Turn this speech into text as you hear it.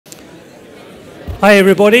Hi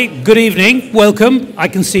everybody, good evening, welcome. I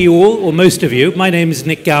can see you all, or most of you. My name is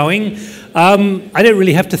Nick Gowing. I don't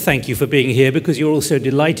really have to thank you for being here because you're all so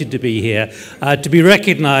delighted to be here, to be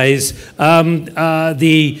recognised,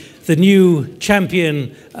 the new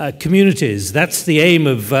champion communities. That's the aim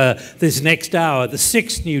of this next hour, the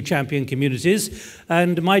 6 new champion communities.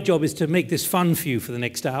 And my job is to make this fun for you for the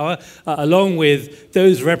next hour, along with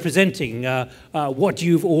those representing what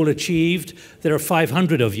you've all achieved. There are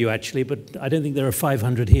 500 of you, actually, but I don't think there are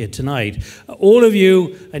 500 here tonight. All of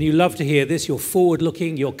you, and you love to hear this, you're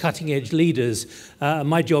forward-looking, you're cutting-edge leaders.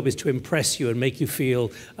 My job is to impress you and make you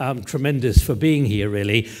feel tremendous for being here,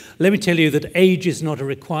 really. Let me tell you that age is not a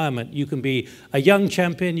requirement. You can be a young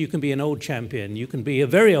champion, you can be an old champion, you can be a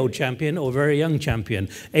very old champion or a very young champion.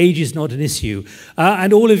 Age is not an issue.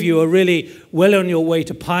 And all of you are really well on your way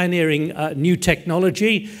to pioneering new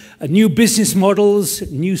technology, new business models,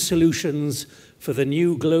 new solutions for the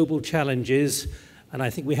new global challenges. And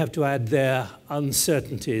I think we have to add their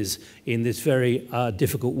uncertainties in this very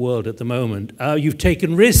difficult world at the moment. You've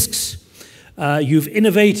taken risks, you've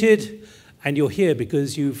innovated, and you're here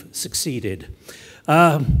because you've succeeded.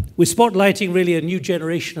 We're spotlighting really a new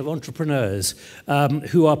generation of entrepreneurs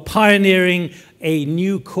who are pioneering a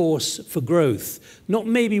new course for growth. Not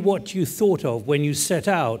maybe what you thought of when you set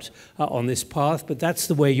out on this path, but that's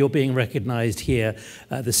the way you're being recognized here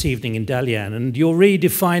this evening in Dalian. And you're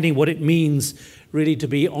redefining what it means really to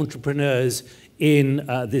be entrepreneurs in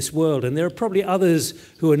this world. And there are probably others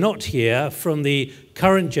who are not here from the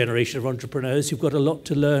current generation of entrepreneurs who've got a lot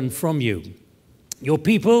to learn from you. Your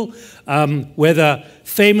people, whether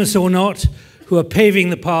famous or not, who are paving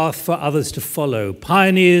the path for others to follow.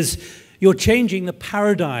 Pioneers, you're changing the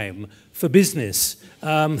paradigm for business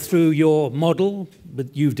through your model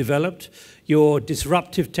that you've developed, your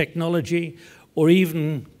disruptive technology, or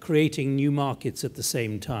even creating new markets at the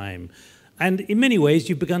same time. And in many ways,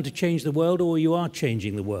 you've begun to change the world, or you are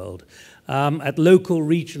changing the world, at local,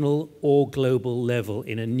 regional, or global level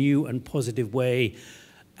in a new and positive way.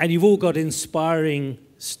 And you've all got inspiring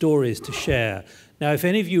stories to share. Now, if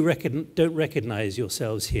any of you don't recognize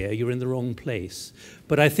yourselves here, you're in the wrong place.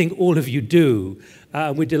 But I think all of you do.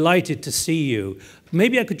 We're delighted to see you.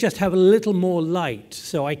 Maybe I could just have a little more light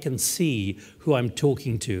so I can see who I'm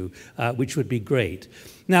talking to, which would be great.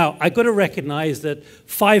 Now, I've got to recognize that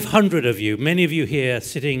 500 of you, many of you here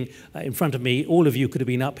sitting in front of me, all of you could have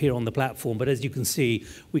been up here on the platform, but as you can see,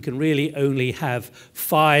 we can really only have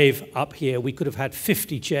 5 up here. We could have had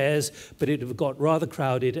 50 chairs, but it would have got rather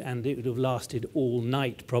crowded and it would have lasted all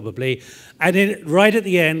night probably. And right at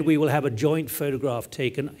the end, we will have a joint photograph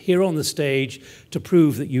taken here on the stage to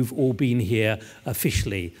prove that you've all been here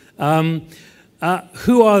officially.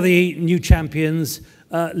 Who are the new champions?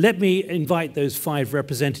 Let me invite those 5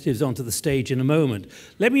 representatives onto the stage in a moment.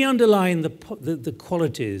 Let me underline the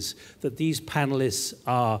qualities that these panelists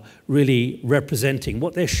are really representing,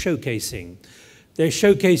 what they're showcasing. They're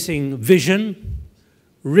showcasing vision,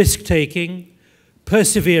 risk-taking,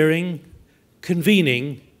 persevering,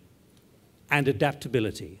 convening, and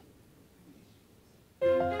adaptability.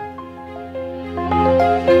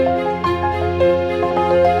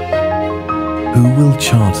 Who will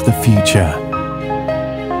chart the future?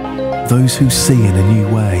 Those who see in a new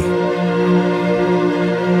way.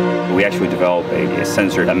 We actually develop a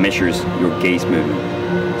sensor that measures your gaze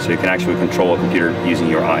movement, so you can actually control a computer using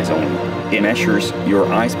your eyes only. It measures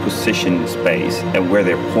your eyes' position in space and where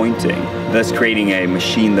they're pointing, thus creating a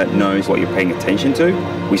machine that knows what you're paying attention to.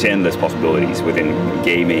 We see endless possibilities within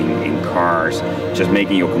gaming, in cars, just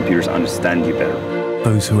making your computers understand you better.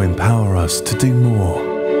 Those who empower us to do more.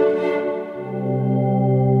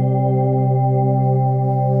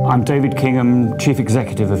 I'm David Kingham, Chief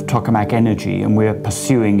Executive of Tokamak Energy, and we're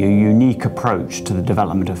pursuing a unique approach to the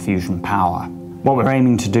development of fusion power. What we're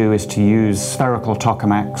aiming to do is to use spherical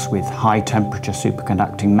tokamaks with high-temperature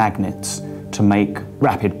superconducting magnets to make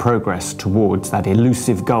rapid progress towards that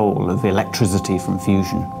elusive goal of electricity from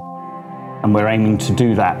fusion. And we're aiming to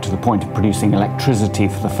do that to the point of producing electricity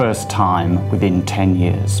for the first time within 10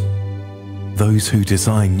 years. Those who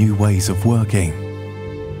design new ways of working.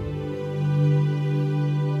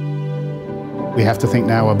 We have to think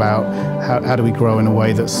now about how do we grow in a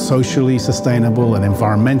way that's socially sustainable and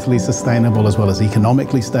environmentally sustainable as well as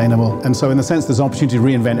economically sustainable. And so in a sense, there's an opportunity to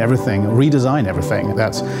reinvent everything, redesign everything.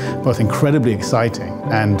 That's both incredibly exciting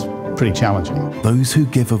and pretty challenging. Those who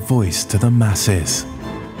give a voice to the masses.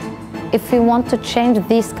 If we want to change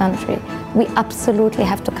this country, we absolutely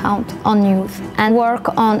have to count on youth and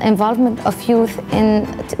work on involvement of youth in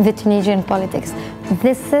the Tunisian politics.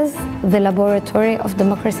 This is the laboratory of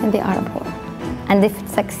democracy in the Arab world. And if it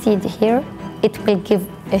succeeds here, it will give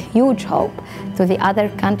a huge hope to the other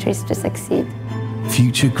countries to succeed.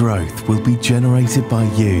 Future growth will be generated by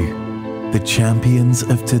you, the champions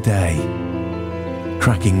of today.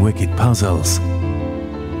 Cracking wicked puzzles,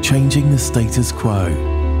 changing the status quo,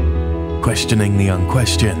 questioning the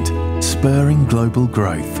unquestioned, spurring global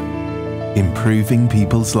growth, improving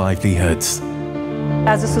people's livelihoods.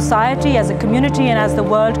 As a society, as a community, and as the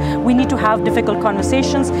world, we need to have difficult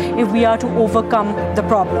conversations if we are to overcome the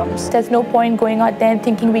problems. There's no point going out there and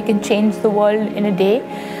thinking we can change the world in a day.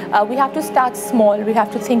 We have to start small. We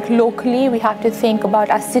have to think locally. We have to think about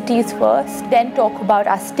our cities first, then talk about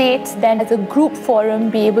our states, then as a group forum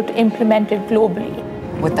be able to implement it globally.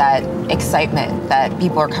 With that excitement that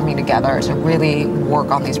people are coming together to really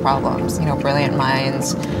work on these problems. You know, brilliant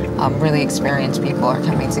minds, really experienced people are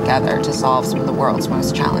coming together to solve some of the world's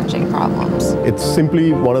most challenging problems. It's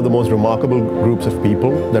simply one of the most remarkable groups of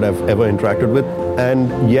people that I've ever interacted with,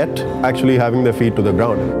 and yet actually having their feet to the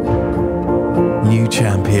ground. New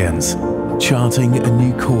champions, charting a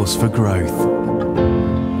new course for growth.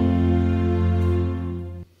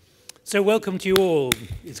 So welcome to you all.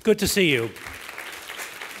 It's good to see you.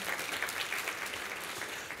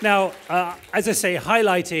 Now, as I say,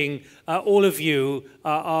 highlighting all of you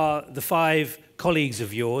are the 5 colleagues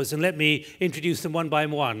of yours, and let me introduce them one by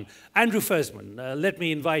one. Andrew Fursman, let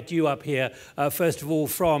me invite you up here, first of all,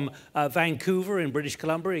 from Vancouver in British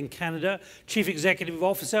Columbia in Canada, Chief Executive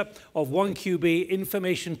Officer of 1QB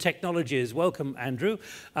Information Technologies. Welcome, Andrew.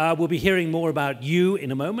 We'll be hearing more about you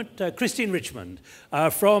in a moment. Kristin Richmond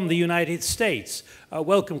from the United States.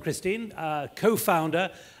 Welcome, Kristin, co-founder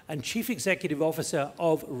and Chief Executive Officer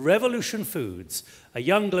of Revolution Foods, a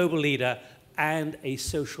young global leader and a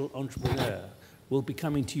social entrepreneur. We'll be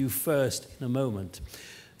coming to you first in a moment.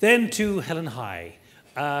 Then to Helen,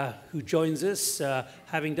 who joins us,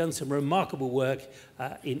 having done some remarkable work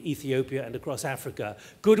in Ethiopia and across Africa.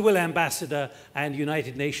 Goodwill Ambassador and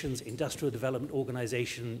United Nations Industrial Development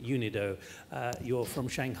Organization, UNIDO. You're from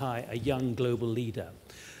Shanghai, a young global leader.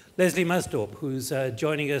 Leslie Maasdorp, who's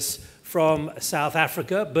joining us from South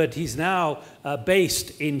Africa, but he's now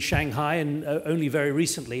based in Shanghai, and only very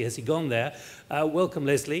recently has he gone there. Welcome,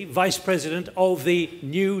 Leslie, Vice President of the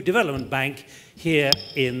New Development Bank here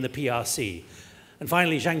in the PRC. And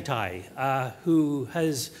finally, Zhang, who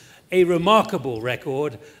has a remarkable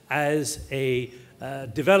record as a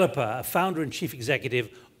developer, a founder and chief executive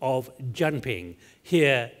of Dianping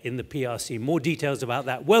here in the PRC. More details about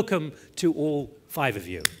that. Welcome to all 5 of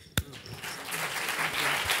you.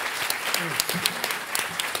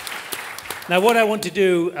 Now, what I want to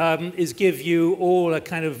do is give you all a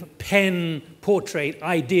kind of pen portrait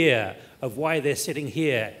idea of why they're sitting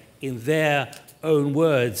here in their own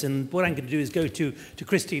words. And what I'm going to do is go to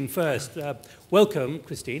Kristin first. Welcome,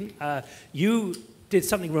 Kristin. You did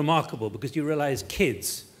something remarkable because you realized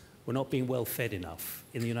kids were not being well fed enough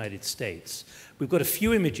in the United States. We've got a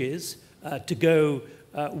few images to go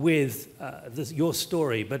with your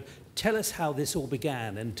story, but tell us how this all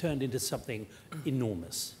began and turned into something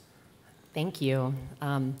enormous. Thank you.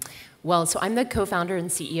 Well, so I'm the co-founder and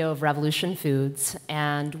CEO of Revolution Foods,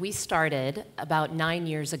 and we started about 9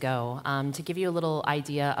 years ago. To give you a little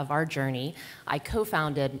idea of our journey, I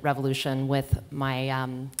co-founded Revolution with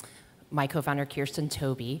my co-founder Kirsten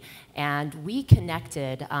Toby, and we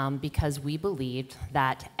connected because we believed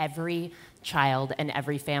that every child and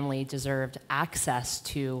every family deserved access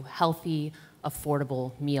to healthy,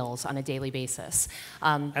 affordable meals on a daily basis.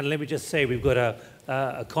 And let me just say, we've got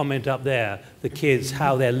a comment up there, the kids,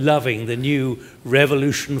 how they're loving the new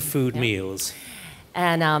Revolution food meals.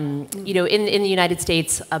 And you know, in the United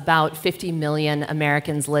States, about 50 million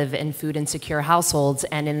Americans live in food insecure households,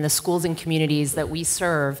 and in the schools and communities that we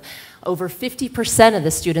serve, over 50% of the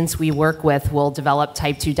students we work with will develop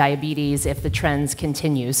type 2 diabetes if the trends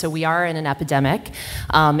continue. So we are in an epidemic,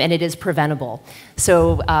 and it is preventable.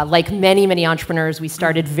 So like many, many entrepreneurs, we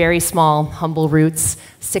started very small, humble roots,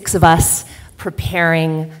 6 of us,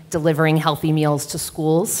 preparing, delivering healthy meals to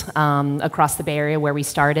schools across the Bay Area where we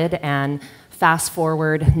started. And fast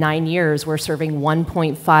forward 9 years, we're serving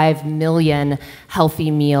 1.5 million healthy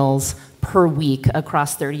meals per week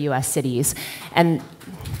across 30 US cities. And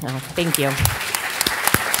oh, thank you.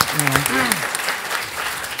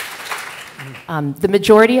 Yeah. The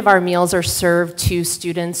majority of our meals are served to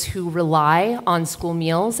students who rely on school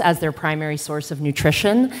meals as their primary source of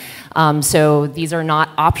nutrition. So these are not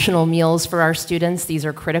optional meals for our students, these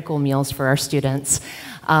are critical meals for our students.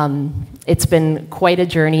 It's been quite a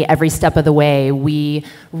journey every step of the way. We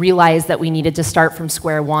realized that we needed to start from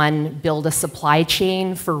square one, build a supply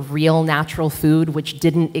chain for real natural food, which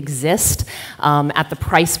didn't exist at the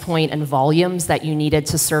price point and volumes that you needed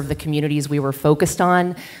to serve the communities we were focused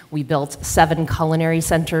on. We built 7 culinary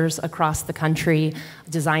centers across the country,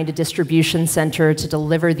 designed a distribution center to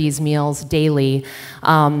deliver these meals daily.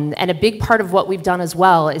 And a big part of what we've done as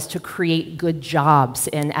well is to create good jobs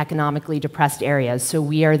in economically depressed areas. So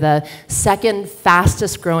we are the second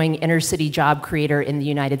fastest growing inner city job creator in the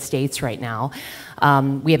United States right now.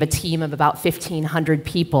 We have a team of about 1,500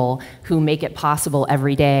 people who make it possible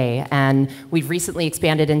every day. And we've recently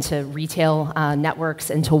expanded into retail networks,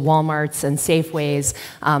 into Walmarts and Safeways,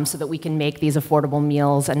 so that we can make these affordable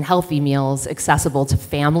meals and healthy meals accessible to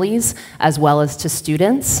families as well as to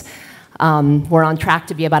students. We're on track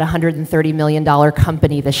to be about a $130 million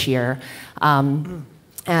company this year.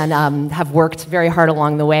 And have worked very hard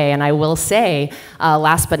along the way. And I will say,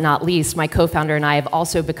 last but not least, my co-founder and I have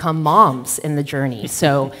also become moms in the journey.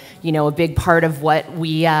 So, you know, a big part of what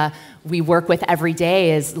we work with every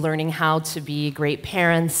day is learning how to be great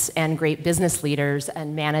parents and great business leaders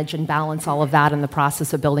and manage and balance all of that in the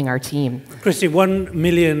process of building our team. Kristin, 1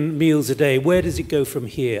 million meals a day, where does it go from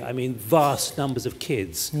here? I mean, vast numbers of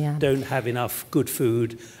kids don't have enough good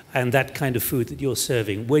food and that kind of food that you're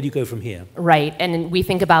serving. Where do you go from here? Right, and we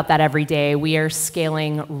think about that every day. We are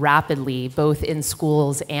scaling rapidly, both in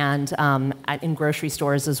schools and in grocery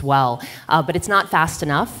stores as well. But it's not fast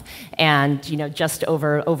enough. And you know, just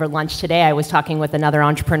over lunch today, I was talking with another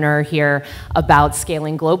entrepreneur here about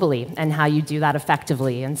scaling globally and how you do that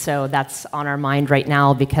effectively. And so that's on our mind right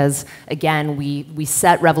now because, again, we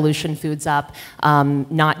set Revolution Foods up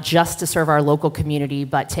not just to serve our local community,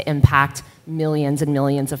 but to impact millions and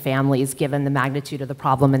millions of families, given the magnitude of the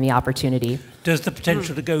problem and the opportunity. Does the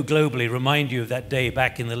potential to go globally remind you of that day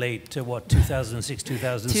back in the late, 2006,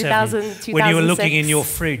 2007, when you were looking in your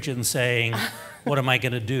fridge and saying, what am I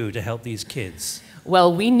going to do to help these kids?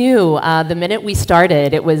 Well, we knew the minute we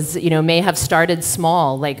started, it was, you know, may have started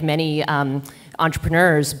small, like many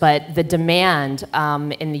entrepreneurs, but the demand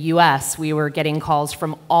in the US, we were getting calls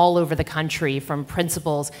from all over the country, from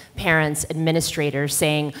principals, parents, administrators,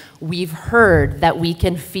 saying, we've heard that we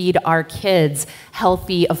can feed our kids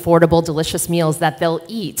healthy, affordable, delicious meals that they'll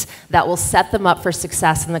eat, that will set them up for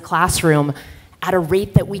success in the classroom at a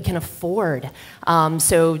rate that we can afford.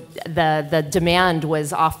 So the demand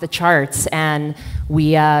was off the charts, and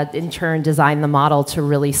we in turn designed the model to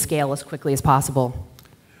really scale as quickly as possible.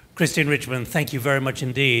 Kristin, Richmond, thank you very much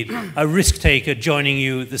indeed. A risk taker joining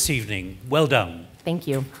you this evening. Well done. Thank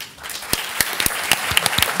you.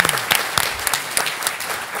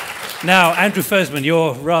 Now, Andrew Fursman,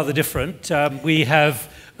 you're rather different. We have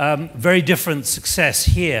very different success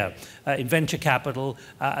here in venture capital,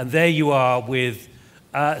 and there you are with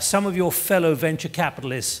some of your fellow venture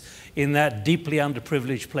capitalists in that deeply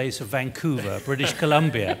underprivileged place of Vancouver, British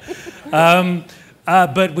Columbia.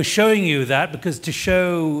 But we're showing you that because to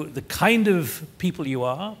show the kind of people you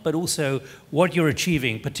are, but also what you're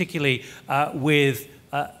achieving, particularly with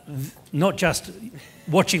not just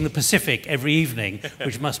watching the Pacific every evening,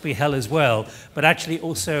 which must be hell as well, but actually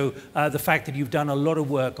also the fact that you've done a lot of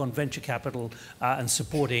work on venture capital and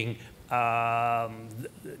supporting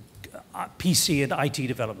PC and IT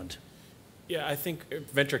development. Yeah, I think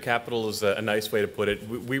venture capital is a nice way to put it.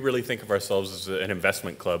 We really think of ourselves as an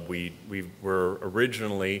investment club. We were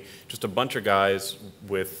originally just a bunch of guys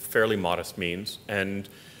with fairly modest means, and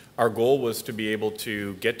our goal was to be able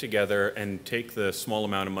to get together and take the small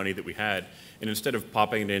amount of money that we had, and instead of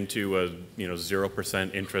popping it into a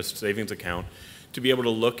 0% interest savings account, to be able to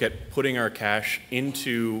look at putting our cash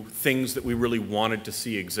into things that we really wanted to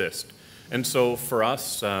see exist. And so for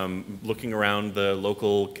us, looking around the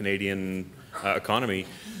local Canadian economy,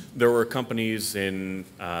 there were companies in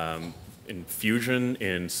fusion,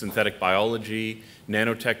 in synthetic biology,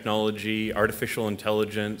 nanotechnology, artificial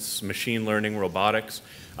intelligence, machine learning, robotics,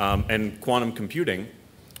 and quantum computing.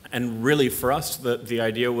 And really for us, the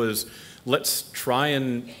idea was, let's try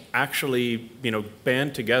and actually,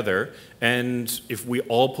 band together, and if we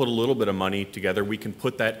all put a little bit of money together, we can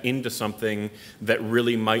put that into something that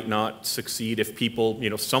really might not succeed if people,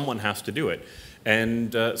 someone has to do it.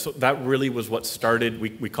 And so that really was what started.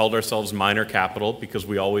 We called ourselves minor capital because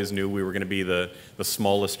we always knew we were going to be the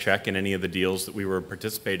smallest check in any of the deals that we were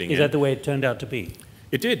participating in. Is that the way it turned out to be?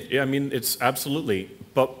 It did. I mean, it's absolutely.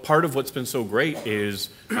 But part of what's been so great is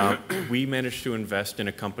we managed to invest in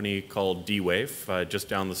a company called D-Wave, just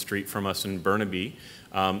down the street from us in Burnaby.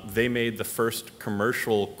 They made the first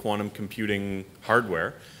commercial quantum computing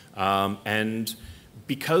hardware. And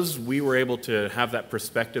because we were able to have that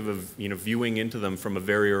perspective of viewing into them from a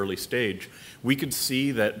very early stage, we could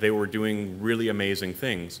see that they were doing really amazing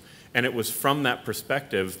things. And it was from that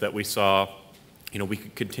perspective that we saw we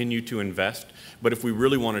could continue to invest, but if we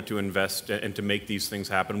really wanted to invest and to make these things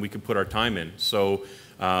happen, we could put our time in. So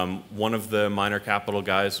one of the minor capital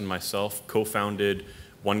guys and myself co-founded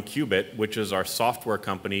 1QBit, which is our software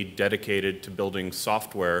company dedicated to building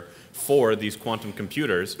software for these quantum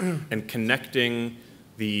computers and connecting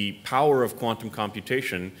the power of quantum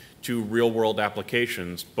computation to real-world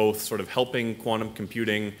applications, both sort of helping quantum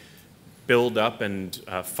computing build up and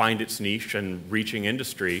find its niche and reaching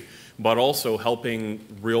industry, but also helping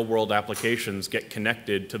real-world applications get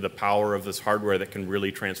connected to the power of this hardware that can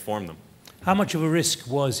really transform them. How much of a risk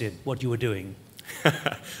was it, what you were doing?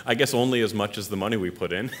 I guess only as much as the money we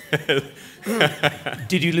put in.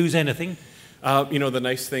 Did you lose anything? The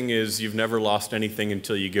nice thing is you've never lost anything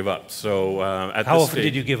until you give up. So at How this often stage,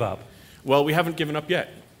 did you give up? Well, we haven't given up yet.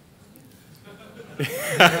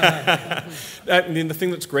 I mean, the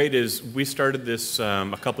thing that's great is we started this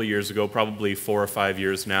a couple of years ago, probably 4 or 5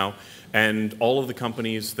 years now, and all of the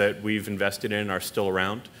companies that we've invested in are still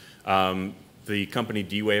around. The company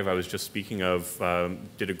D-Wave I was just speaking of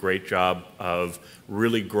did a great job of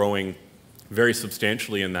really growing very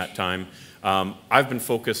substantially in that time. I've been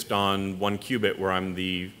focused on 1QBit, where I'm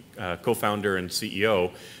the co-founder and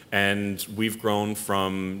CEO, and we've grown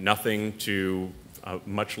from nothing to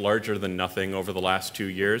much larger than nothing over the last 2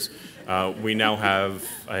 years. We now have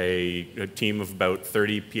a team of about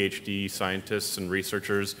 30 PhD scientists and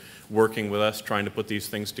researchers working with us, trying to put these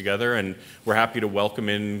things together, and we're happy to welcome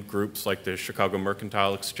in groups like the Chicago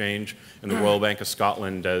Mercantile Exchange and the Royal Bank of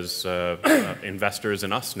Scotland as investors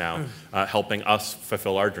in us now, helping us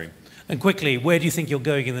fulfill our dream. And quickly, where do you think you're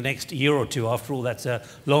going in the next year or two? After all, that's a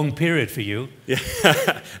long period for you. Yeah,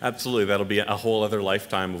 absolutely. That'll be a whole other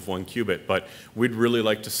lifetime of 1QBit. But we'd really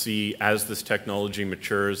like to see, as this technology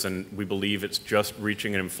matures, and we believe it's just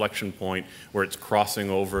reaching an inflection point where it's crossing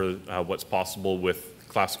over what's possible with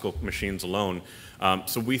classical machines alone.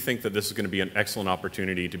 So we think that this is going to be an excellent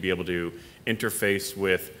opportunity to be able to interface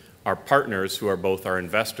with our partners, who are both our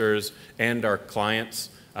investors and our clients,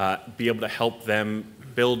 be able to help them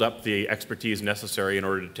build up the expertise necessary in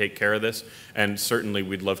order to take care of this. And certainly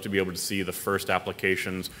we'd love to be able to see the first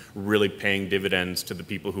applications really paying dividends to the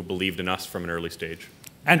people who believed in us from an early stage.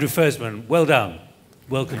 Andrew Fursman, well done.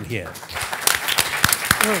 Welcome here.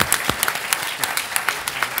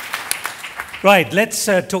 Right, let's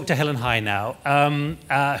talk to Helen Hai now,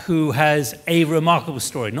 who has a remarkable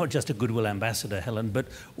story, not just a Goodwill ambassador, Helen, but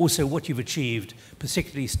also what you've achieved,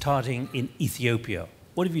 particularly starting in Ethiopia.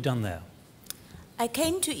 What have you done there? I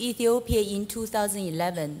came to Ethiopia in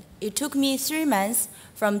 2011. It took me 3 months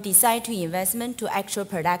from design to investment to actual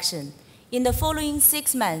production. In the following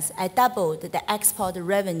 6 months, I doubled the export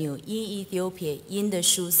revenue in Ethiopia in the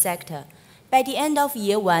shoe sector. By the end of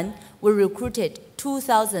year 1, we recruited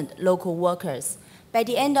 2,000 local workers. By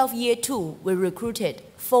the end of year 2, we recruited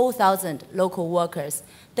 4,000 local workers.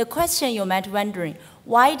 The question you might be wondering,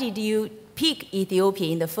 why did you pick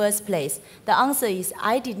Ethiopia in the first place? The answer is,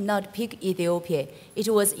 I did not pick Ethiopia. It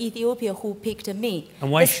was Ethiopia who picked me. And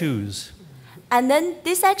why shoes? And then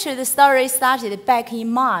the story started back in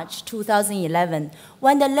March 2011,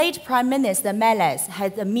 when the late Prime Minister Meles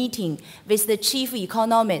had a meeting with the chief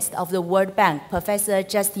economist of the World Bank, Professor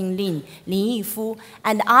Justin Lin Yifu,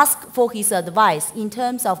 and asked for his advice in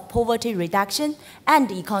terms of poverty reduction and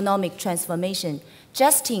economic transformation.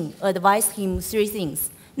 Justin advised him 3 things.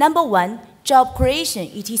 Number 1, job creation,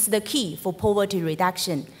 it is the key for poverty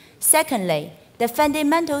reduction. Secondly, the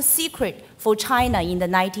fundamental secret for China in the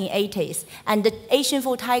 1980s and the Asian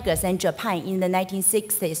Four Tigers and Japan in the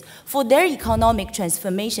 1960s for their economic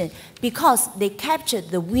transformation, because they captured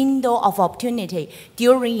the window of opportunity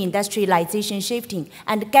during industrialization shifting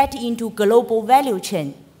and get into global value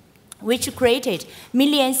chain, which created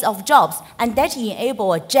millions of jobs, and that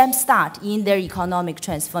enabled a jump start in their economic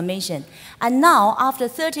transformation. And now, after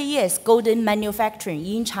 30 years golden manufacturing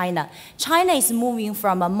in China, China is moving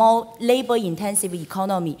from a more labor-intensive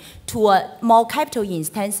economy to a more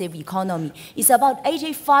capital-intensive economy. It's about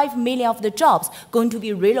 85 million of the jobs going to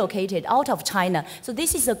be relocated out of China. So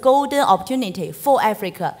this is a golden opportunity for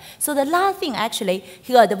Africa. So the last thing, actually,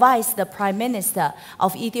 he advised the Prime Minister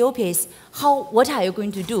of Ethiopia is, what are you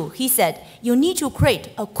going to do? He said, you need to create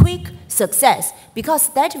a quick success, because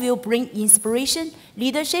that will bring inspiration,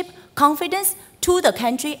 leadership, confidence to the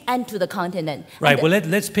country and to the continent. Right, well,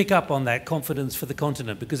 let's pick up on that confidence for the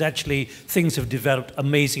continent, because actually things have developed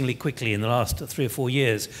amazingly quickly in the last 3 or 4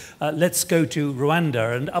 years. Let's go to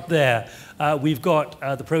Rwanda, and up there we've got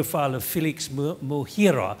the profile of Felix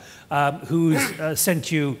Muhira, who's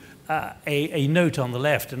sent you a note on the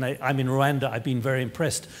left, and I'm in Rwanda. I've been very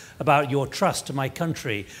impressed about your trust to my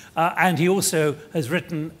country. And he also has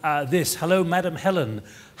written this: "Hello, Madam Helen,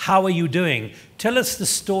 how are you doing? Tell us the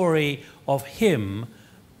story of him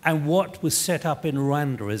and what was set up in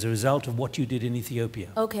Rwanda as a result of what you did in Ethiopia."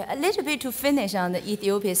 Okay, a little bit to finish on the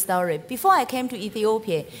Ethiopia story. Before I came to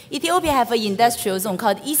Ethiopia, Ethiopia have an industrial zone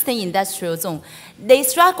called Eastern Industrial Zone. They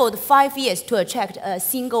struggled 5 years to attract a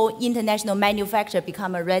single international manufacturer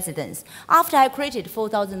become a residence. After I created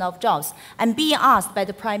 4,000 of jobs, I'm being asked by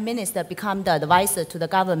the Prime Minister become the advisor to the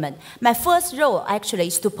government. My first role actually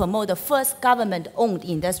is to promote the first government-owned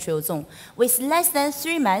industrial zone. With less than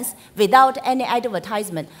 3 months, without any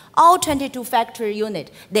advertisement, all 22 factory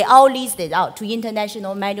units, they all leased it out to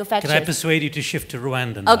international manufacturers. Can I persuade you to shift to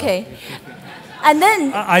Rwanda now? Okay. And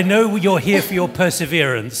then... I know you're here for your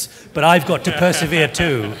perseverance, but I've got to persevere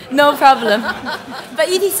too. No problem. But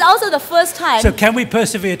it is also the first time... So can we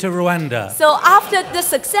persevere to Rwanda? So after the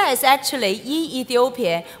success, actually, in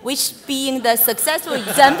Ethiopia, which being the successful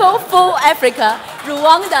example for Africa,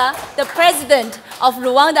 Rwanda, the president of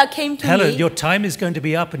Rwanda came to Helen, me... your time is going to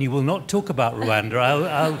be up and you will not talk about Rwanda.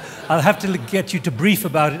 I'll have to get you to brief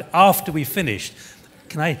about it after we finish.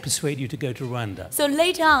 Can I persuade you to go to Rwanda? So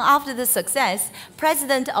later on, after the success,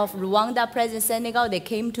 President of Rwanda, President Senegal, they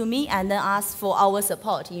came to me and then asked for our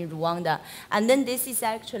support in Rwanda. And then this is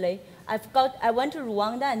actually, I went to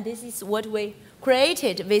Rwanda, and this is what we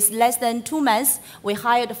created. With less than 2 months, we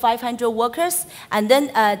hired 500 workers. And then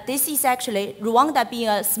this is actually Rwanda being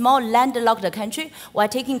a small landlocked country. We're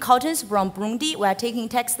taking cottons from Burundi. We're taking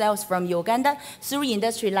textiles from Uganda. Through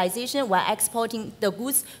industrialization, we're exporting the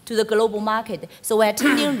goods to the global market. So we're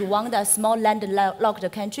turning Rwanda, a small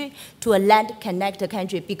landlocked country, to a land-connected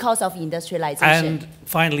country because of industrialization. And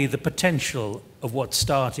finally, the potential of what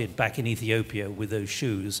started back in Ethiopia with those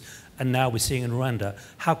shoes, and now we're seeing in Rwanda.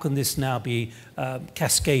 How can this now be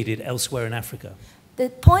cascaded elsewhere in Africa? The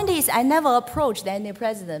point is, I never approached any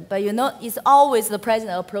president, but you know, it's always the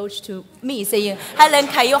president approach to me saying, Helen,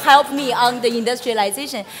 can you help me on the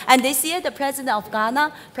industrialization? And this year, the president of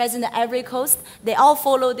Ghana, President Ivory Coast, they all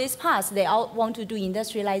follow this path. They all want to do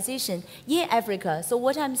industrialization in Africa. So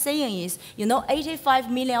what I'm saying is, you know, 85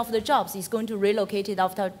 million of the jobs is going to relocate it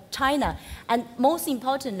after China. And most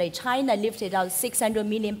importantly, China lifted out 600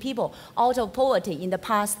 million people out of poverty in the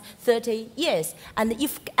past 30 years. And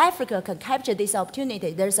if Africa can capture this opportunity,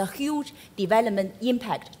 there's a huge development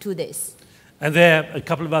impact to this. And there are a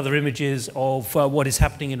couple of other images of what is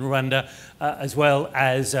happening in Rwanda, as well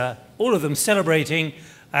as all of them celebrating,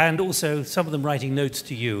 and also some of them writing notes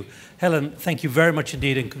to you. Helen, thank you very much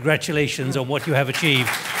indeed, and congratulations on what you have achieved.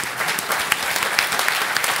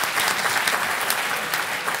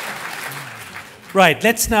 Right,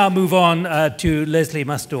 let's now move on to Leslie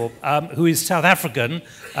Maasdorp, who is South African,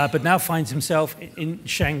 but now finds himself in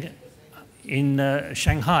Shanghai,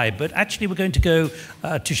 but actually we're going to go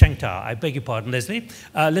to Shangtao. I beg your pardon, Leslie.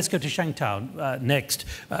 Let's go to Shangtao next,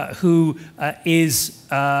 who is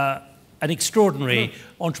an extraordinary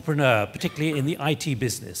entrepreneur, particularly in the IT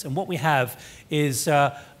business. And what we have is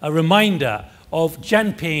a reminder of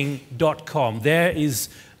Dianping.com. There is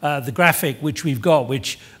the graphic which we've got,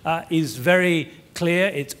 which is very clear.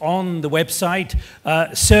 It's on the website,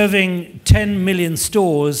 serving 10 million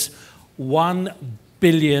stores, 1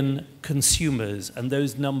 billion consumers, and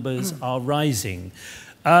those numbers are rising.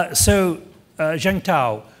 So, Zhang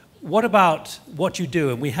Tao, what about what you do?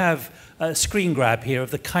 And we have a screen grab here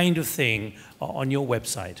of the kind of thing on your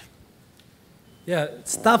website. Yeah,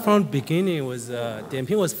 start from the beginning was,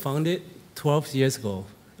 Dianping was founded 12 years ago,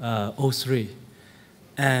 03.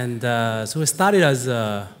 And so we started as,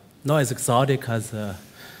 not as exotic as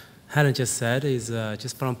Helen just said, is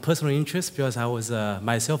just from personal interest, because I was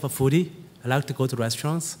myself a foodie. I like to go to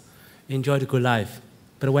restaurants, enjoy the good life.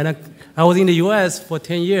 But when I was in the US for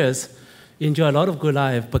 10 years, enjoy a lot of good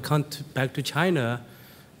life, but come back to China,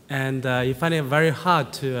 and you find it very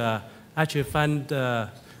hard to actually find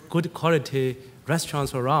good quality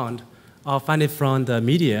restaurants around, or find it from the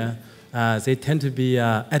media. They tend to be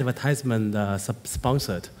advertisement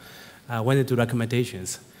sponsored when they do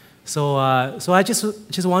recommendations. So I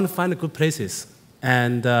just want to find good places,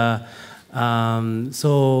 and I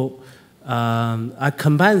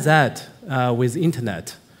combine that with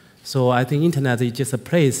internet. So I think internet is just a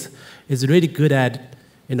place is really good at,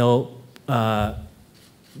 you know,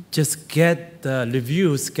 just get the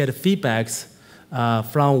reviews, get feedbacks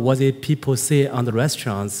from what the people say on the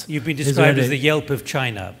restaurants. You've been described as the Yelp of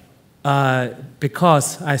China.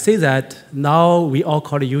 Because I say that now we all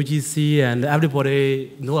call it UGC and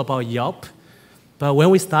everybody know about Yelp. But when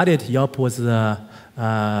we started, Yelp was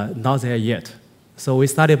not there yet. So we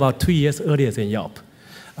started about 2 years earlier than Yelp.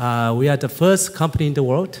 We are the first company in the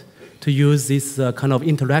world to use this kind of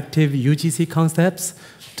interactive UGC concepts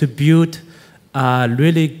to build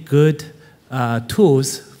really good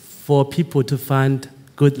tools for people to find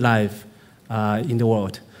good life in the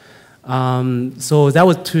world. So that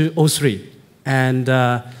was 2003. And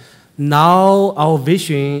now our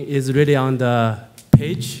vision is really on the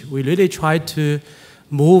page. We really try to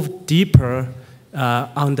move deeper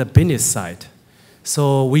on the business side.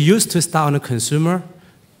 So we used to start on the consumer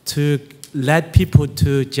to let people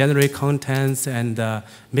to generate contents and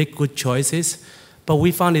make good choices. But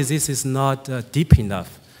we found that this is not deep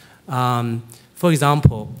enough. For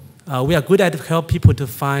example, we are good at help people to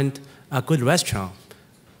find a good restaurant,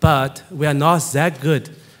 but we are not that good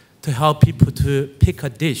to help people to pick a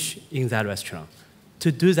dish in that restaurant.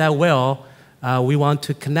 To do that well, we want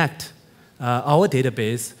to connect our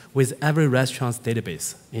database with every restaurant's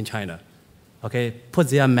database in China. Okay, put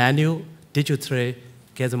their menu digitally,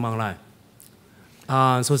 get them online.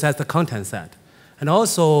 So that's the content set. And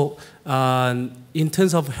also, in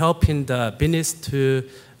terms of helping the business to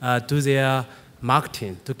do their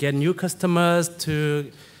marketing, to get new customers,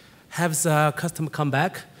 to have the customer come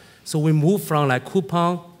back. So we move from like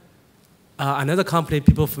Coupon, another company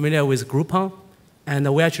people familiar with Groupon,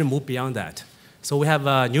 and we actually move beyond that. So we have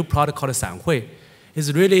a new product called Shanghai.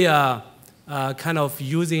 It's really kind of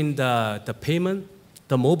using the payment,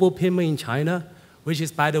 the mobile payment in China, which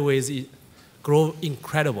is, by the way, is grow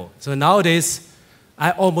incredible. So nowadays,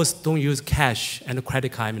 I almost don't use cash and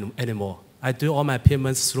credit card anymore. I do all my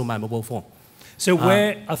payments through my mobile phone. So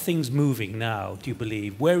where are things moving now, do you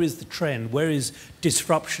believe? Where is the trend? Where is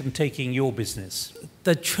disruption taking your business?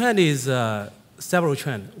 The trend is several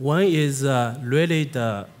trends. One is really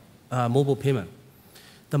the mobile payment.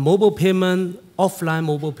 The mobile payment, offline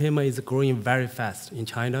mobile payment is growing very fast in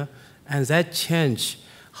China, and that changed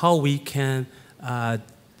how we can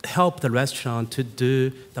help the restaurant to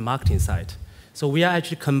do the marketing side. So we are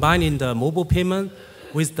actually combining the mobile payment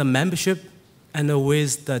with the membership and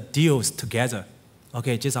with the deals together,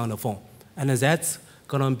 okay, just on the phone. And that's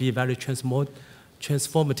going to be very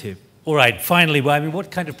transformative. All right, finally, well, I mean, what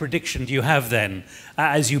kind of prediction do you have then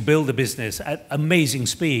as you build the business at amazing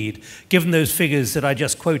speed, given those figures that I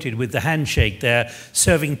just quoted with the handshake there,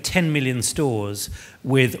 serving 10 million stores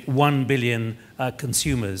with 1 billion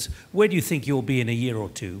consumers? Where do you think you'll be in a year or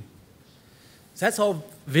two? That's our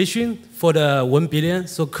vision for the 1 billion.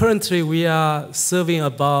 So currently we are serving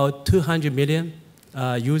about 200 million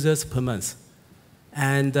users per month.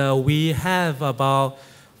 And we have about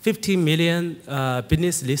 15 million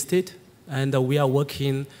business listed, and we are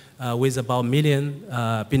working with about 1 million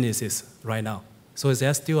businesses right now. So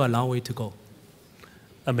there's still a long way to go.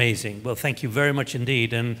 Amazing. Well, thank you very much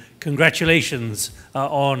indeed, and congratulations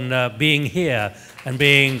on being here and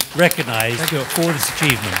being recognized for this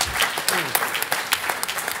achievement.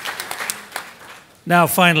 Now,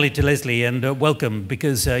 finally, to Leslie, and welcome,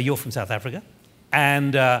 because you're from South Africa,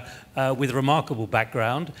 and with a remarkable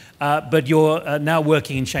background, but you're now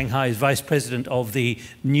working in Shanghai as Vice President of the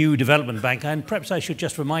New Development Bank, and perhaps I should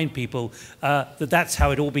just remind people that that's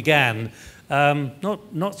how it all began,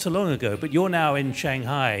 not so long ago, but you're now in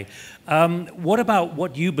Shanghai. What about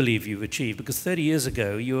what you believe you've achieved? Because 30 years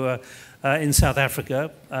ago, you were in South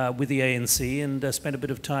Africa with the ANC and spent a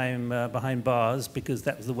bit of time behind bars because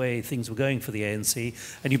that was the way things were going for the ANC.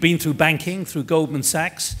 And you've been through banking, through Goldman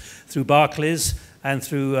Sachs, through Barclays, and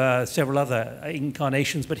through several other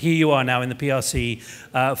incarnations. But here you are now in the PRC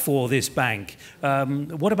for this bank.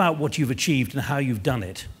 What about what you've achieved and how you've done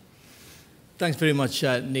it? Thanks very much,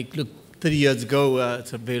 Nick. Look, 30 years ago,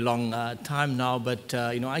 it's a very long time now, but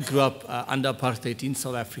I grew up under apartheid in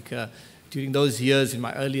South Africa. During those years, in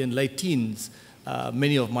my early and late teens,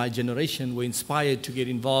 many of my generation were inspired to get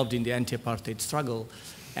involved in the anti-apartheid struggle.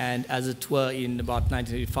 And as it were, in about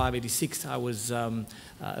 1985, 86, I was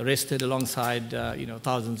arrested alongside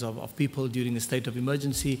thousands of people during a state of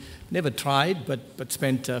emergency. Never tried, but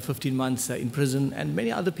spent 15 months in prison, and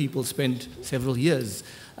many other people spent several years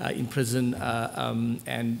in prison,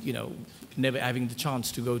 and never having the chance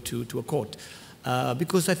to go to a court.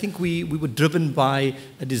 Because I think we were driven by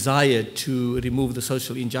a desire to remove the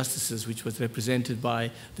social injustices which was represented by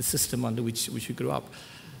the system under which we grew up.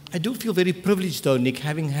 I do feel very privileged, though, Nick,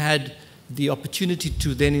 having had the opportunity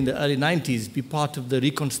to then in the early 90s be part of the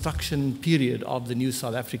reconstruction period of the new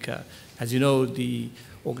South Africa. As you know, the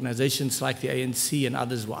Organizations like the ANC and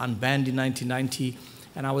others were unbanned in 1990.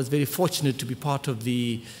 And I was very fortunate to be part of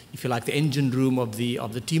the, if you like, the engine room of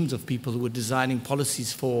the teams of people who were designing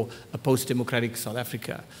policies for a post-democratic South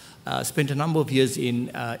Africa. Spent a number of years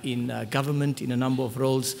in government in a number of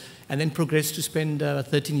roles, and then progressed to spend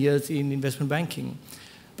 13 years in investment banking.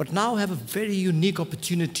 But now I have a very unique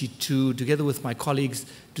opportunity to, together with my colleagues,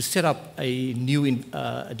 to set up a new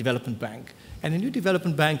development bank. And the new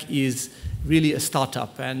development bank is really a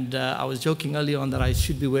startup. And I was joking earlier on that I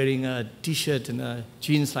should be wearing a T-shirt and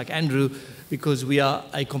jeans like Andrew, because we are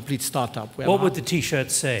a complete startup. What would the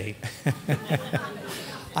T-shirt say?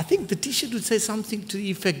 I think the T-shirt would say something to the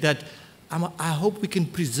effect that I hope we can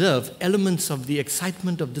preserve elements of the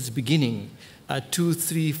excitement of this beginning 2,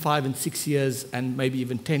 3, 5, and 6 years, and maybe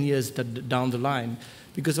even 10 years down the line.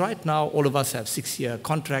 Because right now, all of us have 6-year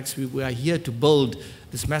contracts. We are here to build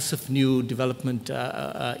this massive new development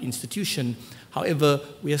institution. However,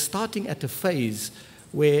 we are starting at a phase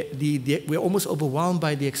where we're almost overwhelmed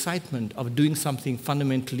by the excitement of doing something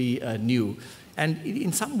fundamentally new. And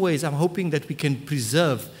in some ways, I'm hoping that we can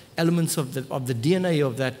preserve elements of the DNA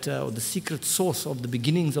of that, or the secret source of the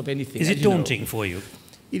beginnings of anything. Is it daunting for you?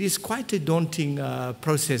 It is quite a daunting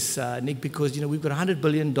process, Nick, because we've got $100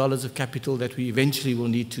 billion of capital that we eventually will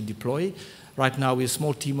need to deploy. Right now, we're a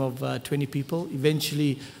small team of 20 people.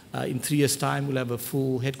 Eventually, in 3 years' time, we'll have a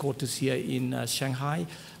full headquarters here in Shanghai.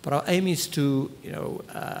 But our aim is to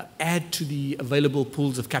add to the available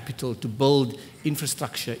pools of capital to build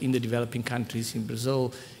infrastructure in the developing countries, in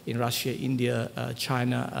Brazil, in Russia, India,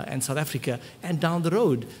 China, and South Africa. And down the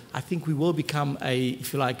road, I think we will become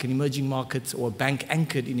if you like, an emerging markets or a bank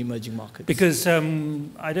anchored in emerging markets. Because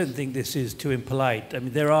I don't think this is too impolite. I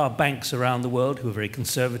mean, there are banks around the world who are very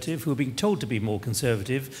conservative, who are being told to be more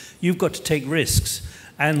conservative. You've got to take risks.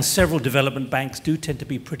 And several development banks do tend to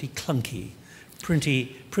be pretty clunky,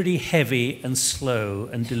 pretty heavy and slow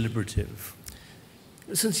and deliberative.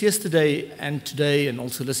 Since yesterday and today, and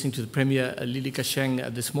also listening to the Premier, Lili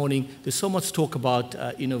Kasheng, this morning, there's so much talk about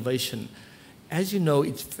innovation. As you know,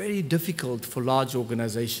 it's very difficult for large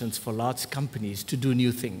organizations, for large companies to do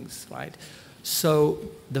new things, right? So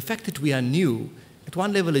the fact that we are new, at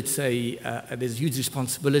one level, it's there's huge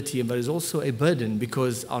responsibility, but there's also a burden,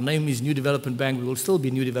 because our name is New Development Bank. We will still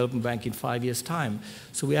be New Development Bank in 5 years' time.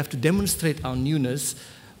 So we have to demonstrate our newness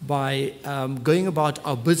by going about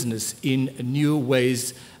our business in new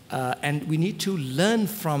ways. And we need to learn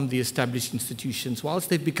from the established institutions. Whilst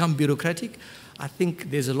they've become bureaucratic, I think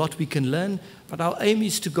there's a lot we can learn, but our aim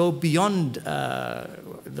is to go beyond,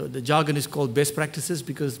 the jargon is called best practices,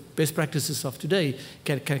 because best practices of today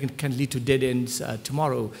can lead to dead ends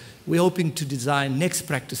tomorrow. We're hoping to design next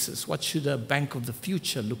practices. What should a bank of the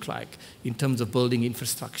future look like in terms of building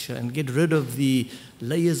infrastructure, and get rid of the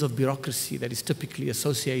layers of bureaucracy that is typically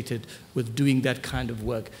associated with doing that kind of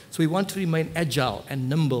work. So we want to remain agile and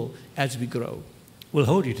nimble as we grow. We'll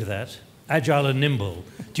hold you to that. Agile and nimble.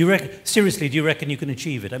 Seriously, do you reckon you can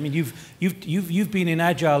achieve it? I mean, you've been in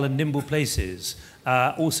agile and nimble places,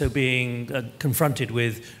 also being confronted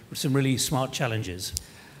with some really smart challenges.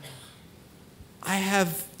 I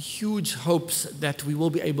have huge hopes that we will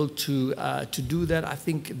be able to do that. I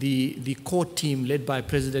think the core team led by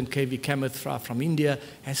President K.V. Kamath from India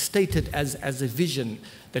has stated as a vision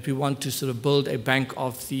that we want to sort of build a bank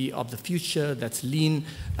of the future that's lean,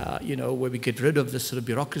 where we get rid of the sort of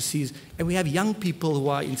bureaucracies. And we have young people who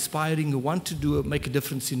are inspiring, who want to make a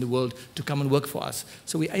difference in the world, to come and work for us.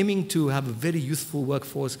 So we're aiming to have a very youthful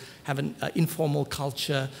workforce, have an informal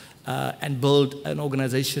culture, and build an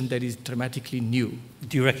organization that is dramatically new.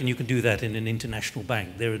 Do you reckon you can do that in an international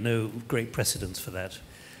bank? There are no great precedents for that.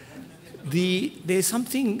 There's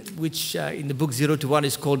something which in the book 0 to 1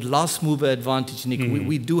 is called last mover advantage, Nick.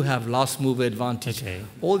 We do have last mover advantage. Okay.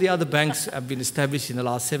 All the other banks have been established in the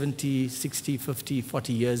last 70, 60, 50,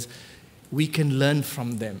 40 years. We can learn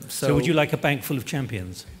from them. So would you like a bank full of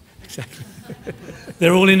champions? Exactly.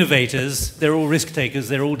 They're all innovators, they're all risk takers,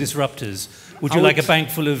 they're all disruptors. Would you like a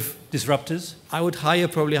bank full of disruptors? I would hire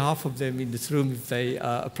probably half of them in this room if they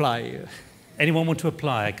apply. Anyone want to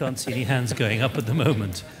apply? I can't see any hands going up at the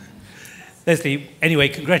moment. Leslie, anyway,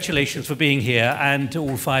 congratulations for being here, and to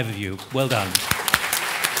all 5 of you. Well done.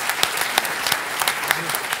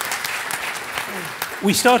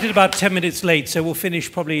 We started about 10 minutes late, so we'll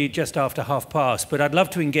finish probably just after 1:30, but I'd love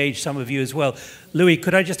to engage some of you as well. Louis,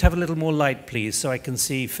 could I just have a little more light, please, so I can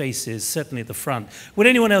see faces, certainly at the front. Would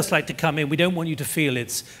anyone else like to come in? We don't want you to feel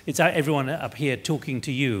it's everyone up here talking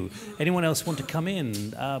to you. Anyone else want to come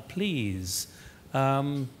in? Please.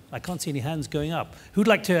 I can't see any hands going up. Who'd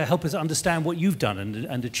like to help us understand what you've done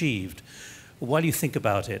and achieved? while you think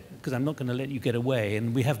about it, because I'm not going to let you get away,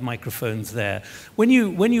 and we have microphones there. When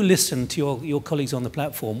you listen to your colleagues on the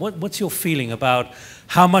platform, what's your feeling about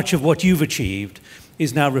how much of what you've achieved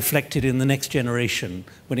is now reflected in the next generation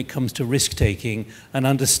when it comes to risk-taking and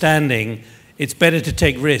understanding it's better to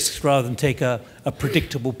take risks rather than take a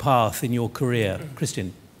predictable path in your career?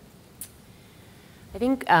 Kristin? I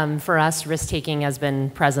think for us, risk-taking has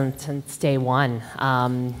been present since day one.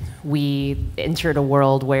 We entered a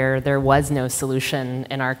world where there was no solution,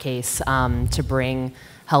 in our case, to bring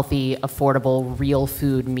healthy, affordable, real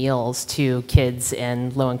food meals to kids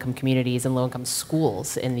in low-income communities and low-income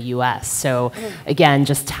schools in the US. So again,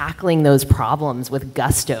 just tackling those problems with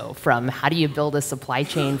gusto, from how do you build a supply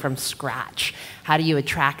chain from scratch? How do you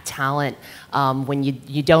attract talent when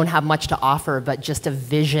you don't have much to offer, but just a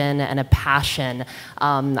vision and a passion?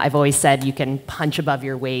 I've always said you can punch above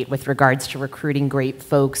your weight with regards to recruiting great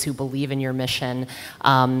folks who believe in your mission,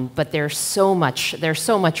 but there's so much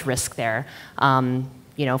risk there.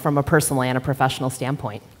 You know, from a personal and a professional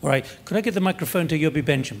standpoint. All right, could I get the microphone to Yobi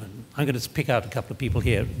Benjamin? I'm going to pick out a couple of people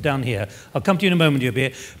here, down here. I'll come to you in a moment,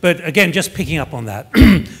 Yobi. But again, just picking up on that,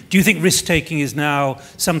 do you think risk-taking is now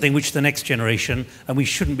something which the next generation, and we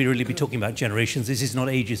shouldn't really be talking about generations, this is not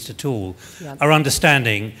ageist at all, are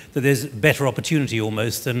understanding that there's better opportunity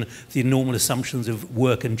almost than the normal assumptions of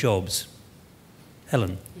work and jobs?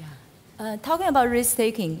 Helen? Talking about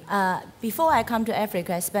risk-taking, before I come to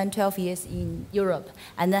Africa, I spent 12 years in Europe,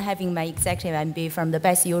 and then having my executive MBA from the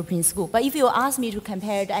best European school. But if you ask me to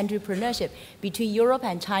compare the entrepreneurship between Europe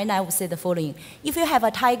and China, I would say the following. If you have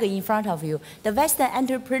a tiger in front of you, the Western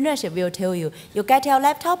entrepreneurship will tell you, you get your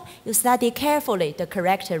laptop, you study carefully the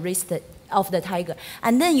characteristics of the tiger,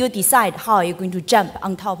 and then you decide how you're going to jump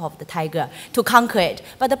on top of the tiger to conquer it.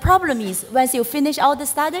 But the problem is, once you finish all the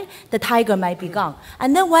study, the tiger might be gone.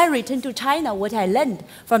 And then when I return to China, what I learned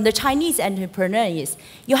from the Chinese entrepreneur is,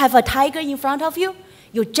 you have a tiger in front of you,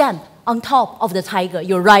 you jump on top of the tiger,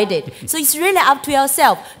 you ride it. So it's really up to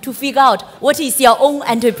yourself to figure out what is your own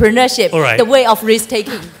entrepreneurship, the way of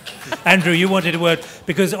risk-taking. Andrew, you wanted a word,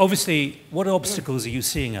 because obviously, what obstacles are you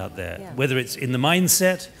seeing out there? Whether it's in the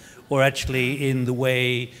mindset, or actually in the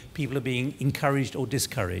way people are being encouraged or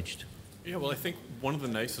discouraged? Yeah, well, I think one of the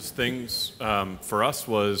nicest things for us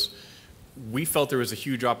was we felt there was a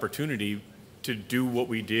huge opportunity to do what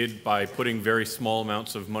we did by putting very small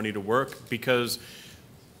amounts of money to work, because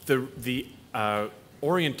the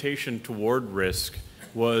orientation toward risk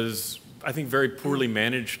was, I think, very poorly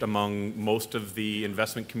managed among most of the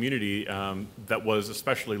investment community that was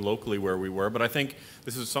especially locally where we were. But I think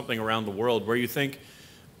this is something around the world where you think,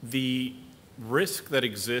 the risk that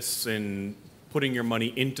exists in putting your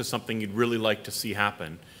money into something you'd really like to see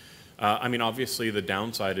happen. I mean, obviously the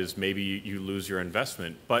downside is maybe you lose your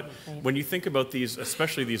investment, but when you think about these,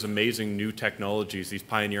 especially these amazing new technologies, these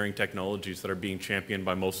pioneering technologies that are being championed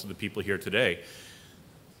by most of the people here today,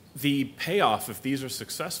 the payoff, if these are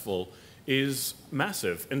successful, is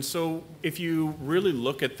massive. And so if you really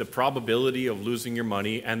look at the probability of losing your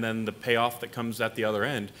money and then the payoff that comes at the other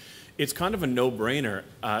end, it's kind of a no-brainer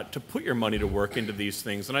to put your money to work into these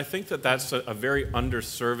things. And I think that that's a very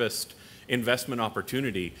underserviced investment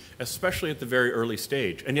opportunity, especially at the very early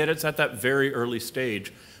stage. And yet it's at that very early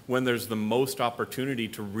stage when there's the most opportunity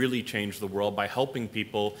to really change the world by helping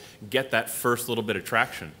people get that first little bit of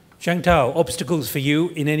traction. Zhang, obstacles for you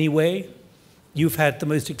in any way? You've had the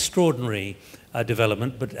most extraordinary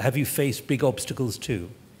development, but have you faced big obstacles too?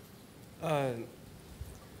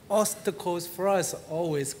 Obstacles for us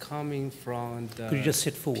always coming from the Could you just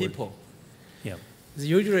sit forward? People. Yeah.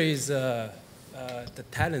 Usually is the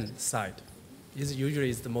talent side. Usually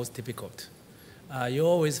is the most difficult. You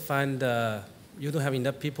always find you don't have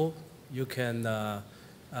enough people. You can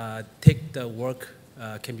take the work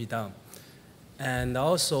can be done. And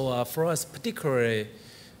also for us particularly,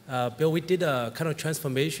 Bill, we did a kind of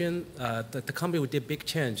transformation. The company we did big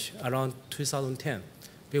change around 2010.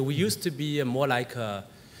 But we used to be more like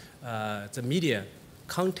the media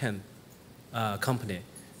content company,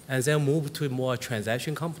 and then move to a more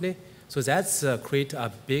transaction company. So that's create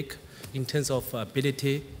a big in terms of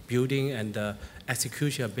ability building and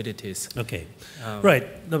execution abilities. Okay,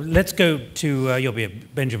 right. Now, let's go to Yobi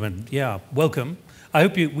Benjamin. Yeah, welcome. I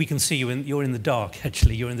hope we can see you. You're in the dark,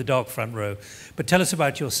 actually. You're in the dark front row. But tell us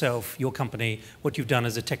about yourself, your company, what you've done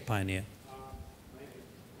as a tech pioneer.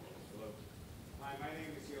 Hi, my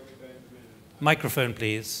name is Yobi Benjamin. Microphone,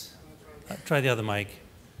 please. Try the other mic.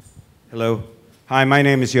 Hello. Hi, my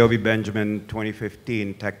name is Yobi Benjamin,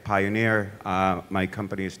 2015 tech pioneer. My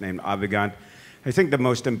company is named Avigant. I think the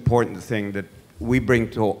most important thing that we bring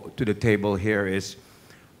to the table here is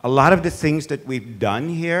a lot of the things that we've done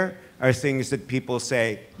here are things that people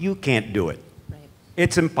say, you can't do it. Right.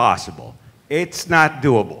 It's impossible. It's not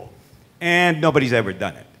doable. And nobody's ever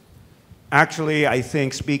done it. Actually, I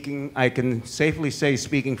think I can safely say,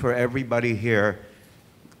 speaking for everybody here,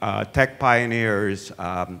 tech pioneers,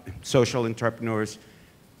 social entrepreneurs,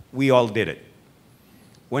 we all did it.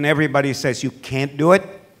 When everybody says you can't do it,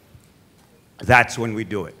 that's when we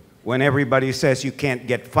do it. When everybody says you can't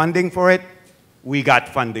get funding for it, we got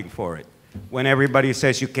funding for it. When everybody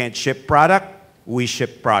says you can't ship product, we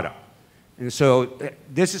ship product. And so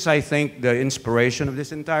this is, I think, the inspiration of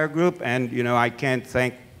this entire group. And, you know, I can't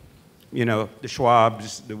thank, you know, the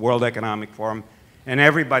Schwabs, the World Economic Forum, and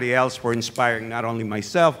everybody else for inspiring not only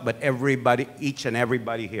myself, but everybody, each and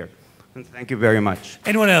everybody here. And thank you very much.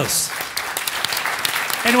 Anyone else?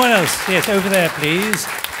 Anyone else? Yes, over there, please.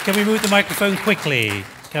 Can we move the microphone quickly?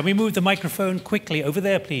 Can we move the microphone quickly? Over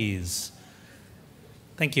there, please.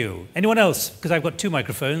 Thank you. Anyone else? Because I've got 2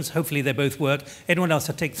 microphones. Hopefully they both work. Anyone else?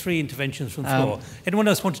 I'll take 3 interventions from the floor. Anyone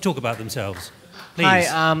else want to talk about themselves? Please. Hi,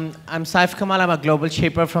 I'm Saif Kamal. I'm a global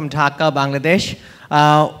shaper from Dhaka, Bangladesh.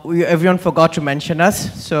 Everyone forgot to mention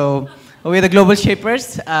us, so we're the global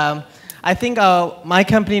shapers. I think my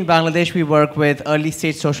company in Bangladesh, we work with early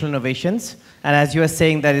stage social innovations. And as you were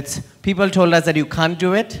saying, that it's people told us that you can't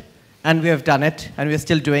do it, and we have done it, and we're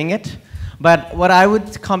still doing it. But what I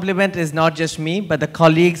would compliment is not just me, but the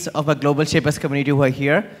colleagues of a global shapers community who are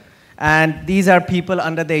here. And these are people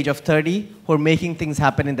under the age of 30 who are making things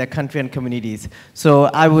happen in their country and communities. So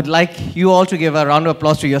I would like you all to give a round of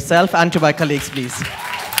applause to yourself and to my colleagues, please.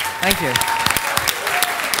 Thank you.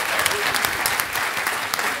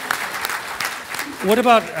 What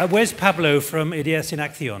about, where's Pablo from Ideas in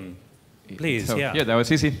Acción? Please, so, yeah. Yeah, that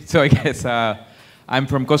was easy. So I guess I'm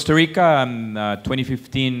from Costa Rica. I'm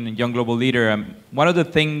 2015 Young Global Leader. One of the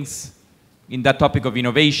things in that topic of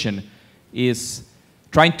innovation is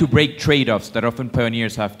trying to break trade-offs that often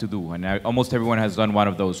pioneers have to do. And almost everyone has done one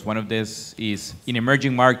of those. One of this is in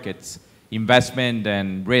emerging markets, investment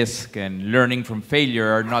and risk and learning from failure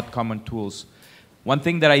are not common tools. One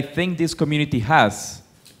thing that I think this community has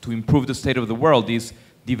to improve the state of the world is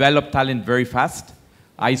develop talent very fast.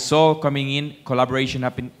 I saw coming in collaboration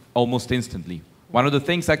happen almost instantly. One of the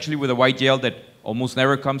things actually with a YGL that almost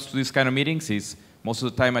never comes to these kind of meetings is most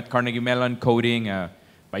of the time at Carnegie Mellon coding.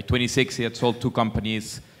 By 26, he had sold 2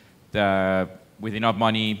 companies with enough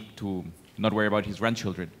money to not worry about his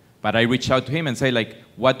grandchildren. But I reached out to him and say, like,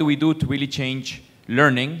 what do we do to really change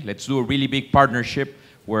learning? Let's do a really big partnership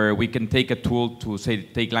where we can take a tool to, say,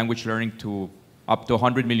 take language learning to up to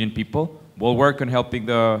 100 million people. We'll work on helping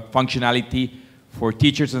the functionality for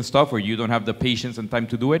teachers and stuff where you don't have the patience and time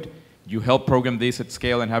to do it. You help program this at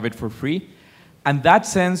scale and have it for free. And that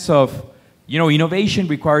sense of, you know, innovation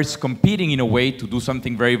requires competing in a way to do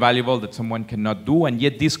something very valuable that someone cannot do, and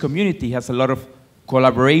yet this community has a lot of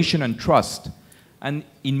collaboration and trust. And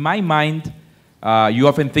in my mind, you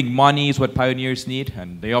often think money is what pioneers need,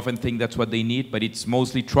 and they often think that's what they need, but it's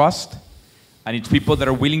mostly trust, and it's people that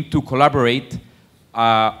are willing to collaborate,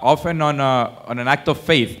 often on an act of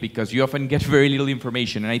faith, because you often get very little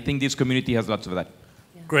information, and I think this community has lots of that.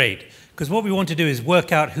 Yeah. Great. Because what we want to do is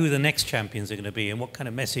work out who the next champions are going to be and what kind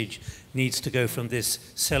of message needs to go from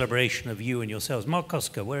this celebration of you and yourselves. Mark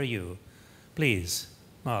Koska, where are you? Please,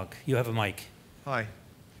 Mark, you have a mic. Hi.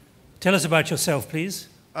 Tell us about yourself, please.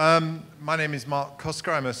 My name is Mark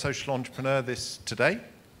Koska. I'm a social entrepreneur today,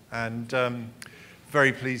 and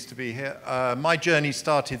very pleased to be here. My journey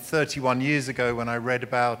started 31 years ago when I read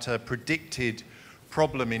about a predicted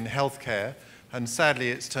problem in healthcare. And sadly,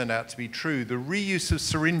 it's turned out to be true. The reuse of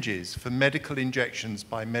syringes for medical injections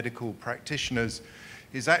by medical practitioners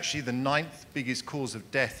is actually the 9th biggest cause of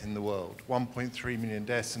death in the world. 1.3 million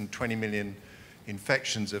deaths and 20 million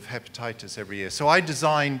infections of hepatitis every year. So I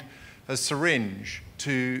designed a syringe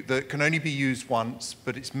that can only be used once,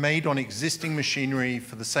 but it's made on existing machinery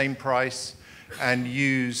for the same price and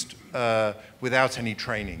used without any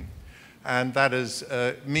training. And that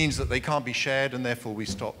means that they can't be shared, and therefore we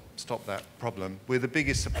stop that problem. We're the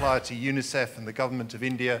biggest supplier to UNICEF and the government of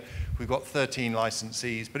India. We've got 13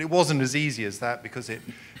 licensees, but it wasn't as easy as that because it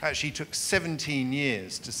actually took 17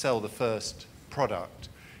 years to sell the first product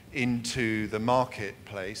into the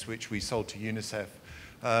marketplace, which we sold to UNICEF.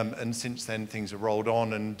 And since then, things have rolled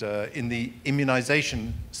on. And in the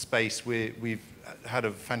immunization space, we've had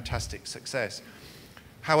a fantastic success.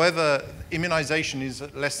 However, immunization is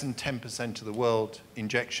at less than 10% of the world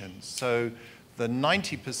injections. So the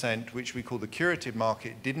 90%, which we call the curative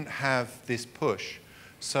market, didn't have this push.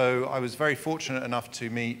 So I was very fortunate enough to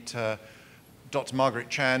meet Dr. Margaret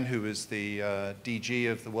Chan, who was the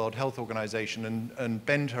DG of the World Health Organization, and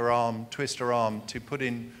bend her arm, twist her arm to put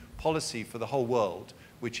in policy for the whole world,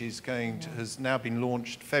 which is has now been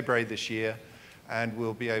launched February this year, and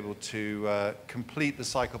we'll be able to complete the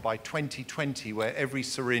cycle by 2020, where every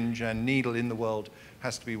syringe and needle in the world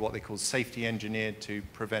has to be what they call safety engineered to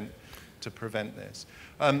prevent this.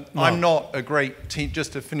 I'm not a great team,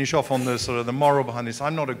 just to finish off on the sort of the moral behind this,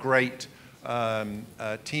 I'm not a great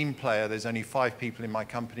team player. There's only 5 people in my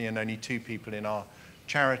company and only 2 people in our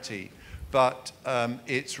charity. But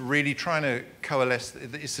it's really trying to coalesce.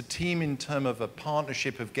 It's a team in terms of a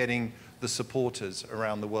partnership of getting the supporters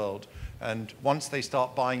around the world. And once they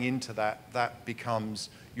start buying into that, that becomes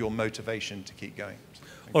your motivation to keep going.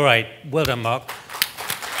 All right, well done, Mark.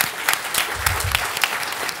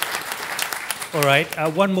 All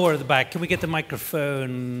right, one more at the back. Can we get the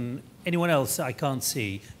microphone? Anyone else? I can't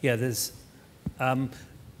see. Yeah, there's...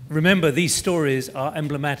 remember, these stories are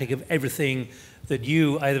emblematic of everything that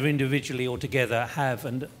you, either individually or together, have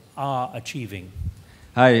and are achieving.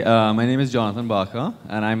 Hi, my name is Jonathan Barker,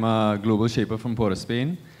 and I'm a global shaper from Port of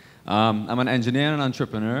Spain. I'm an engineer and an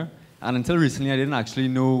entrepreneur, and until recently I didn't actually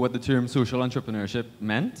know what the term social entrepreneurship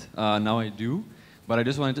meant. Now I do, but I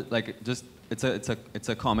just wanted to, it's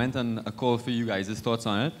a comment and a call for you guys' thoughts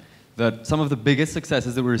on it, that some of the biggest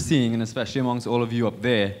successes that we're seeing, and especially amongst all of you up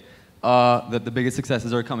there, that the biggest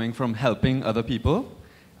successes are coming from helping other people,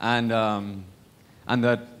 and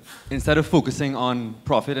that instead of focusing on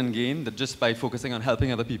profit and gain, that just by focusing on helping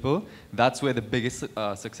other people, that's where the biggest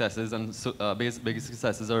successes and biggest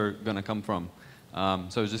successes are going to come from.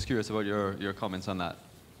 So I was just curious about your comments on that.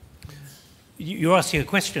 You're asking a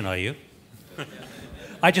question, are you?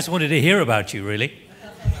 I just wanted to hear about you, really.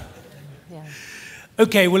 Yeah.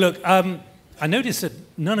 Okay, well, look, I noticed that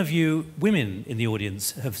none of you women in the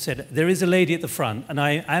audience have said, there is a lady at the front, and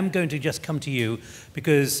I am going to just come to you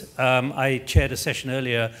because I chaired a session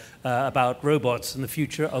earlier about robots and the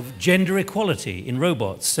future of gender equality in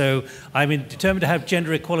robots. So I'm determined to have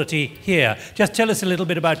gender equality here. Just tell us a little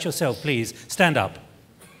bit about yourself, please. Stand up.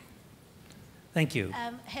 Thank you.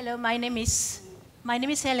 Hello, my name is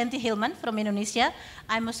Helen from Indonesia.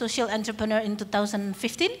 I'm a social entrepreneur in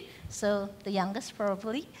 2015. So the youngest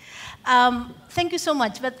probably. Thank you so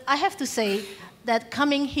much, but I have to say that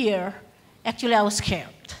coming here, actually I was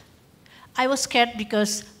scared. I was scared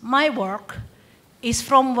because my work is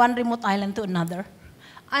from one remote island to another.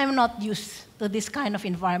 I'm not used to this kind of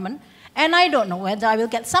environment, and I don't know whether I will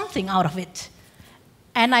get something out of it.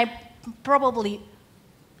 And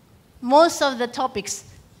most of the topics,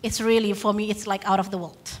 it's really, for me, it's like out of the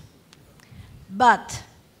world. But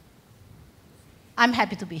I'm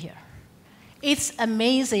happy to be here. It's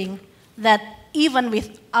amazing that even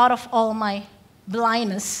out of all my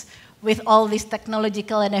blindness, with all this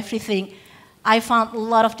technological and everything, I found a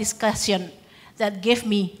lot of discussion that gave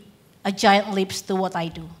me a giant leaps to what I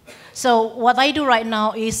do. So what I do right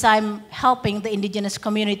now is I'm helping the indigenous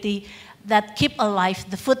community that keep alive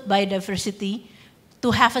the food biodiversity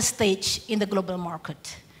to have a stage in the global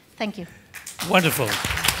market. Thank you. Wonderful.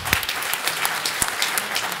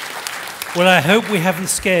 Well, I hope we haven't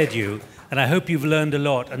scared you, and I hope you've learned a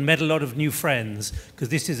lot and met a lot of new friends, because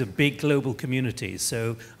this is a big global community.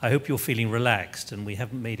 So I hope you're feeling relaxed and we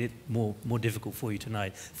haven't made it more difficult for you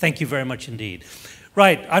tonight. Thank you very much indeed.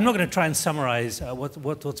 Right, I'm not going to try and summarize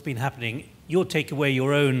what's been happening. You'll take away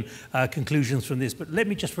your own conclusions from this, but let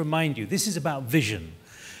me just remind you, this is about vision.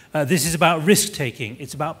 This is about risk-taking.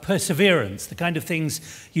 It's about perseverance, the kind of things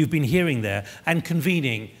you've been hearing there, and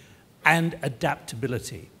convening, and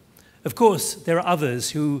adaptability. Of course, there are others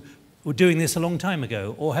who were doing this a long time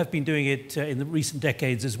ago, or have been doing it in the recent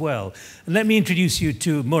decades as well. And let me introduce you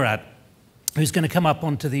to Murat, who's going to come up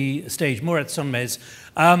onto the stage. Murat Sönmez,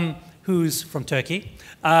 who's from Turkey,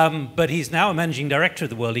 but he's now a managing director of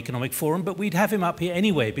the World Economic Forum, but we'd have him up here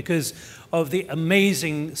anyway because of the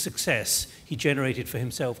amazing success he generated for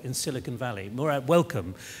himself in Silicon Valley. Murat,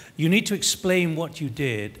 welcome. You need to explain what you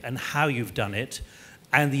did and how you've done it,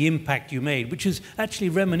 and the impact you made, which is actually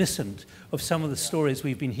reminiscent of some of the stories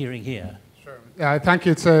we've been hearing here. Sure. Yeah, thank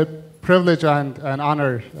you. It's a privilege and an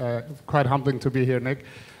honor, quite humbling to be here, Nick.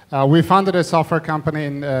 We founded a software company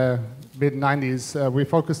in mid-90s. We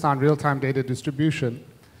focused on real-time data distribution.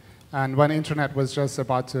 And when internet was just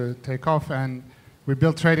about to take off, and we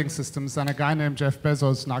built trading systems, and a guy named Jeff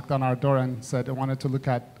Bezos knocked on our door and said, I wanted to look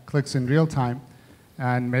at clicks in real time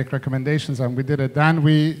and make recommendations, and we did it. Then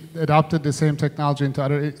we adopted the same technology into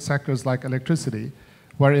other sectors like electricity,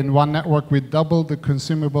 where in one network we doubled the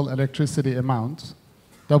consumable electricity amount,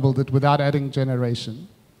 doubled it without adding generation.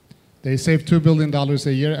 They saved $2 billion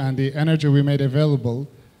a year, and the energy we made available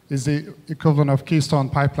is the equivalent of Keystone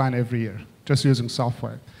Pipeline every year, just using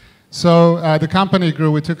software. So the company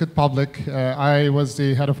grew, we took it public. I was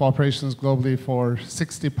the head of operations globally for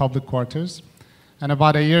 60 public quarters. And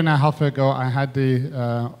about a year and a half ago, I had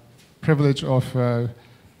the privilege of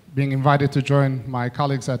being invited to join my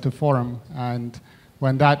colleagues at the forum. And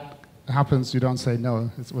when that happens, you don't say no.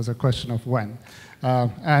 It was a question of when.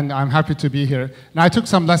 And I'm happy to be here. Now, I took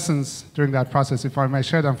some lessons during that process, if I may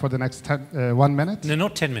share them for the next 1 minute. No,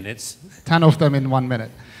 not 10 minutes. 10 of them in 1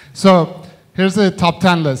 minute. So here's the top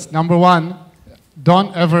 10 list. Number 1,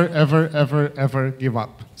 don't ever, ever, ever, ever give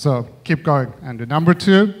up. So keep going, Andrew. Number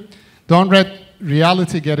 2, don't let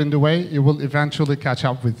reality get in the way. It will eventually catch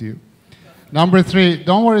up with you. Number 3,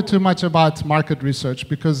 don't worry too much about market research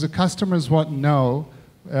because the customers won't know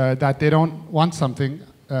that they don't want something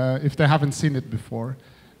if they haven't seen it before.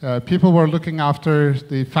 People were looking after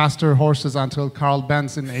the faster horses until Carl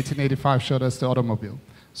Benz in 1885 showed us the automobile.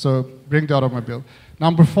 So bring the automobile.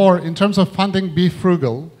 Number 4, in terms of funding, be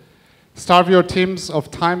frugal. Starve your teams of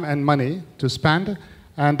time and money to spend,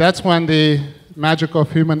 and that's when the magic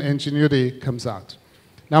of human ingenuity comes out.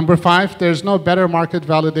 Number 5, there's no better market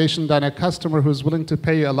validation than a customer who's willing to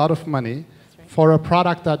pay you a lot of money for a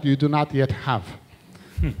product that you do not yet have.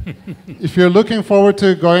 If you're looking forward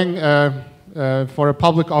to going for a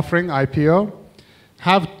public offering, IPO,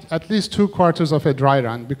 have at least 2 quarters of a dry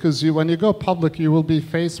run, because when you go public, you will be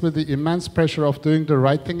faced with the immense pressure of doing the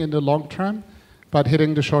right thing in the long term, but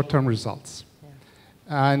hitting the short-term results.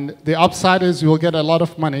 Yeah. And the upside is you will get a lot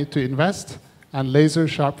of money to invest and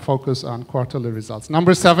laser-sharp focus on quarterly results.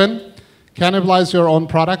 Number 7, cannibalize your own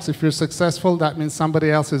products. If you're successful, that means somebody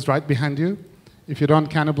else is right behind you. If you don't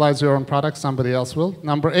cannibalize your own products, somebody else will.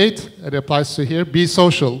 Number 8, it applies to here, be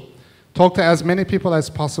social. Talk to as many people as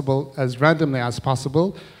possible, as randomly as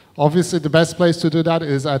possible. Obviously, the best place to do that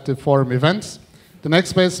is at the forum events. The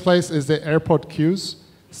next best place is the airport queues.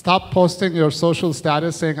 Stop posting your social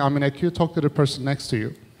status saying, I'm in a queue, talk to the person next to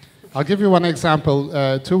you. I'll give you one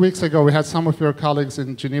example. 2 weeks ago, we had some of your colleagues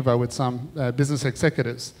in Geneva with some business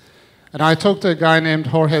executives. And I talked to a guy named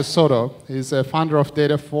Jorge Soto. He's a founder of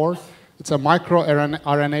Data4. It's a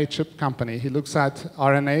microRNA chip company. He looks at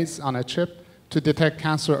RNAs on a chip to detect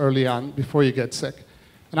cancer early on before you get sick.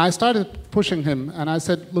 And I started pushing him, and I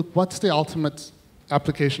said, look, what's the ultimate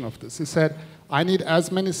application of this? He said, I need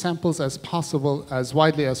as many samples as possible, as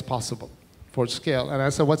widely as possible for scale. And I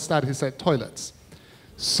said, what's that? He said, toilets.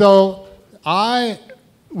 So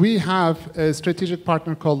we have a strategic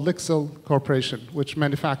partner called Lixil Corporation, which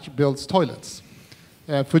builds toilets.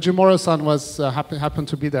 Fujimura-san happened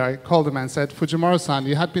to be there. I called him and said, Fujimura-san,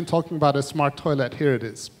 you had been talking about a smart toilet. Here it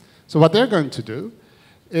is. So what they're going to do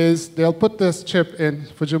is they'll put this chip in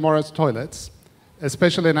Fujimura's toilets,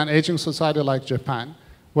 especially in an aging society like Japan,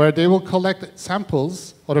 where they will collect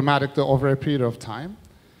samples automatically over a period of time.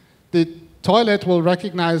 The toilet will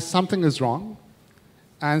recognize something is wrong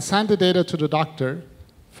and send the data to the doctor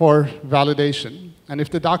for validation. And if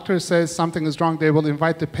the doctor says something is wrong, they will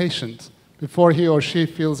invite the patient before he or she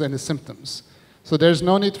feels any symptoms. So there's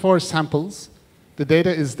no need for samples. The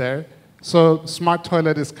data is there. So smart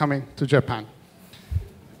toilet is coming to Japan.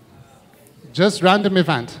 Just random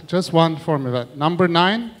event, just one forum event. Number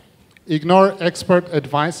 9, ignore expert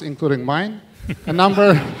advice, including mine. And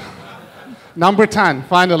number 10,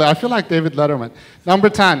 finally, I feel like David Letterman. Number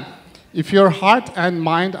 10, if your heart and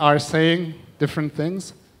mind are saying different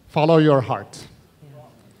things, follow your heart.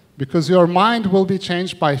 Because your mind will be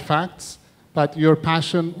changed by facts, but your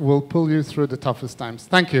passion will pull you through the toughest times.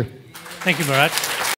 Thank you. Thank you, Murat.